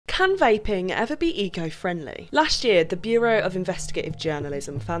Can vaping ever be eco-friendly? Last year, the Bureau of Investigative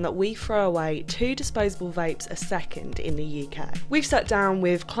Journalism found that we throw away 2 disposable vapes a second in the UK. We've sat down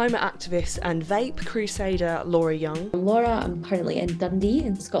with climate activist and vape crusader Laura Young. I'm Laura, I'm currently in Dundee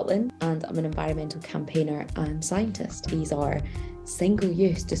in Scotland, and I'm an environmental campaigner and scientist. These are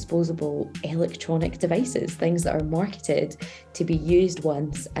single-use disposable electronic devices, things that are marketed to be used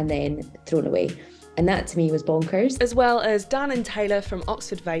once and then thrown away. And that to me was bonkers. As well as Dan and Taylor from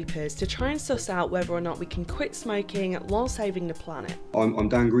Oxford Vapers to try and suss out whether or not we can quit smoking while saving the planet. I'm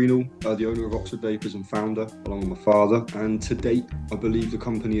Dan Greenall, the owner of Oxford Vapers and founder, along with my father. And to date, I believe the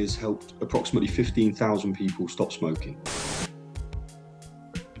company has helped approximately 15,000 people stop smoking.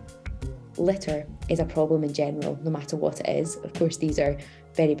 Litter is a problem in general, no matter what it is. Of course, these are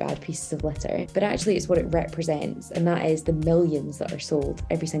very bad pieces of litter, but actually it's what it represents, and that is the millions that are sold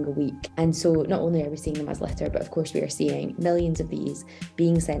every single week. And so not only are we seeing them as litter, but of course we are seeing millions of these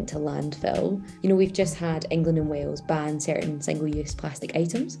being sent to landfill. You know, we've just had England and Wales ban certain single-use plastic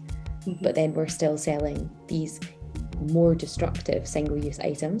items, but then we're still selling these more destructive single-use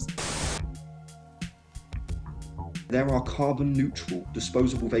items. There are carbon neutral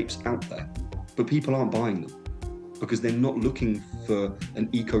disposable vapes out there, but people aren't buying them because they're not looking for an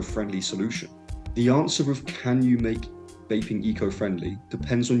eco-friendly solution. The answer of can you make vaping eco-friendly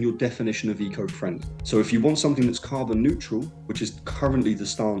depends on your definition of eco-friendly. So if you want something that's carbon neutral, which is currently the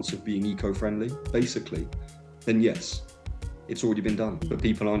stance of being eco-friendly, basically, then yes, it's already been done, but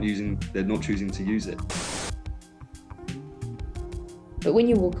people they're not choosing to use it. But when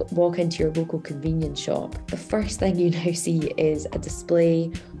you walk into your local convenience shop, the first thing you now see is a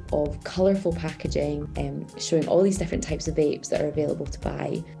display of colourful packaging showing all these different types of vapes that are available to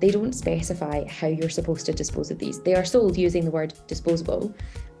buy. They don't specify how you're supposed to dispose of these. They are sold using the word disposable.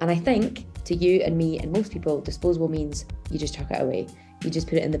 And I think to you and me and most people, disposable means you just chuck it away. You just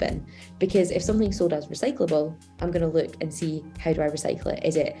put it in the bin. Because if something's sold as recyclable, I'm going to look and see, how do I recycle it?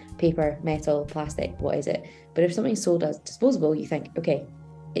 Is it paper, metal, plastic? What is it? But if something's sold as disposable, you think, okay,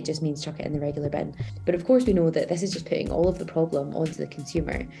 it just means chuck it in the regular bin. But of course we know that this is just putting all of the problem onto the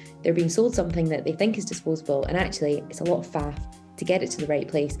consumer. They're being sold something that they think is disposable, and actually it's a lot of faff to get it to the right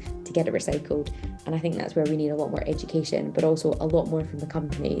place, to get it recycled. And I think that's where we need a lot more education, but also a lot more from the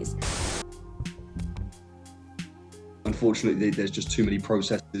companies. Unfortunately, there's just too many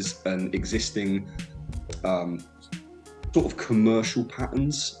processes and existing sort of commercial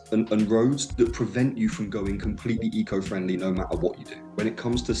patterns and roads that prevent you from going completely eco-friendly no matter what you do. When it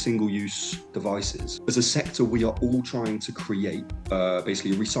comes to single-use devices, as a sector, we are all trying to create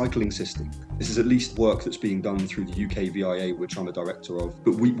basically a recycling system. This is at least work that's being done through the UK VIA, which I'm a director of.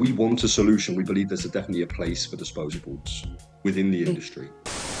 But we want a solution. We believe there's definitely a place for disposables within the industry.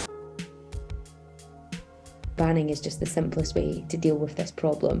 Banning is just the simplest way to deal with this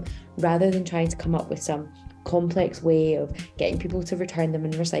problem, rather than trying to come up with some complex way of getting people to return them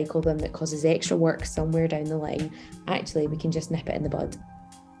and recycle them that causes extra work somewhere down the line. Actually, we can just nip it in the bud.